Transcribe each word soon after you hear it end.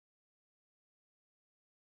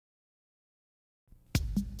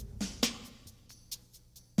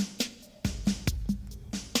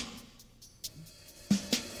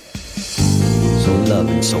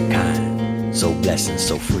loving, so kind, so blessed,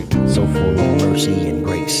 so free, so full of mercy and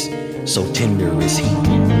grace. So tender is he,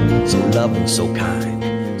 so loving, so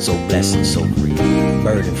kind, so blessed, so free,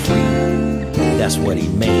 burden free. That's what he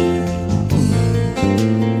made.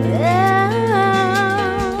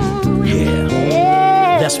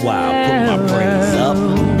 Yeah, that's why I put my praise up,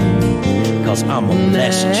 'cause I'm a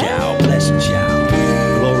blessed child, blessed child.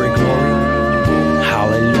 Glory, glory,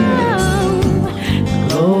 hallelujah.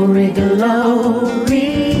 Glory, glory,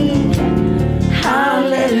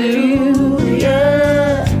 hallelujah.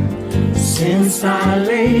 Since I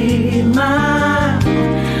laid my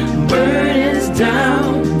burdens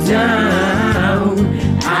down,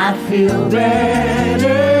 I feel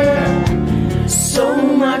better, so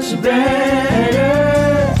much better.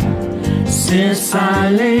 Since I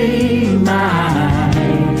laid my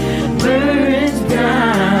burdens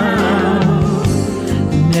down.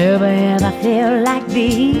 Never ever felt like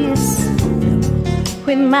this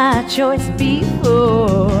with my choice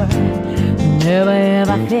before. Never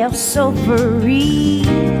ever felt so free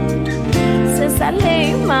since I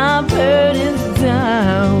laid my burdens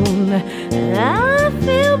down. I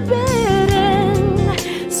feel better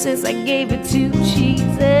since I gave it to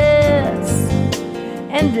Jesus,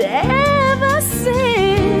 and ever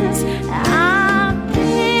since I've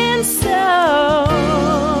been so.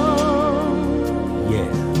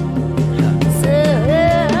 Yeah,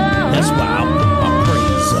 that's why I put my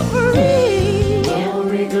praise up.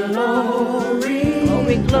 Glory, glory,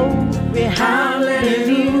 glory, glory,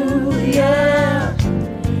 hallelujah.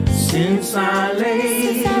 Since I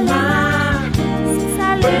laid my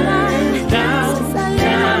burdens down,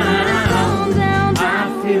 I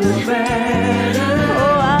feel better.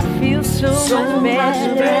 Oh, I feel so much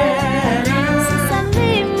better.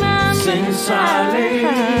 Since I laid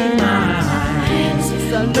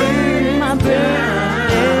my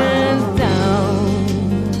burdens down.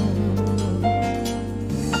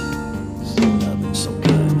 So loving, so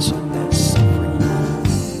kind, so blessed, so free.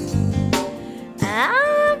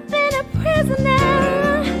 I've been a prisoner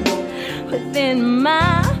within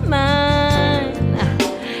my mind.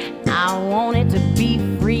 I wanted to be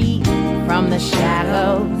free from the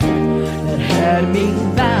shackles that had me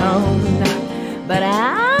bound, but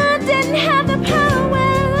I didn't have the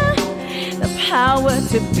power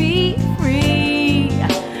to be free.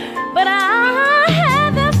 But I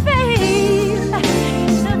had the faith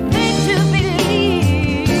to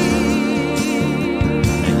believe.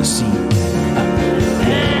 And you see,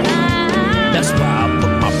 that's why I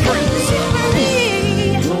put my praise up.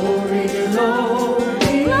 Glory,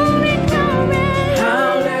 glory, glory, glory,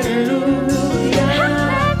 hallelujah,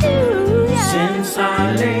 hallelujah. Since I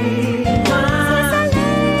laid my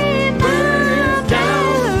burdens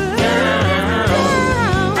down,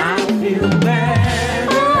 I feel better.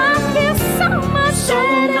 Oh, I feel so much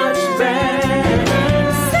better.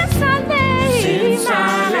 Since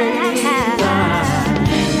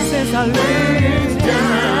I laid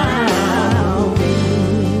down.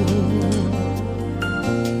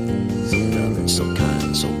 So loving, so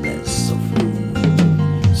kind, so blessed, so free.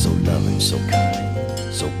 So loving, so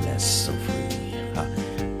kind, so blessed, so free.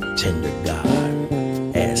 Tender God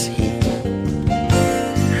as he.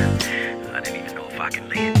 I didn't even know if I could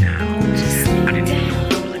lay it down. I didn't even know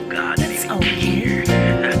the will of God didn't even care.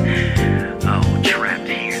 Oh, trapped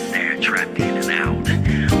here and there, trapped in and out.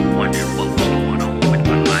 Wondering what was going on with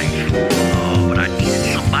my life. Oh, but I needed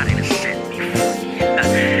somebody to set me free.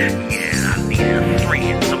 Yeah, I needed a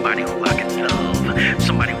friend, somebody who I could love,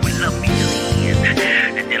 somebody who would love me to the end.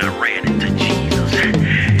 And then I ran into Jesus.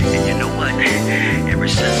 And you know what? Ever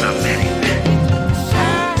since I met him,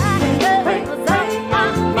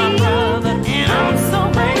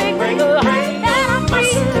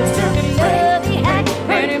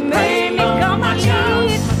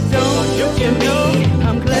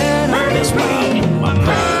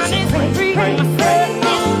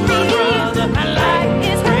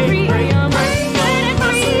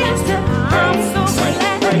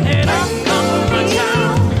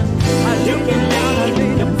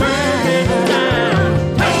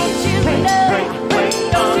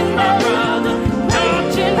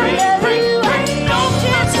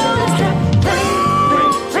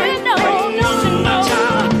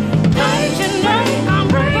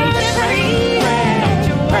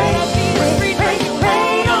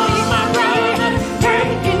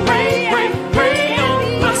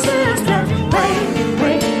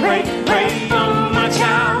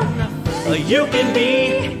 you can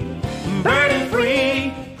be burden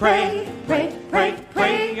free. Pray, pray, pray,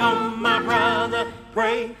 pray on my brother.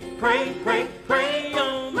 Pray, pray, pray, pray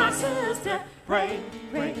on my sister. Pray,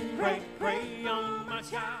 pray, pray, pray on my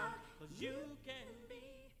child. 'Cause you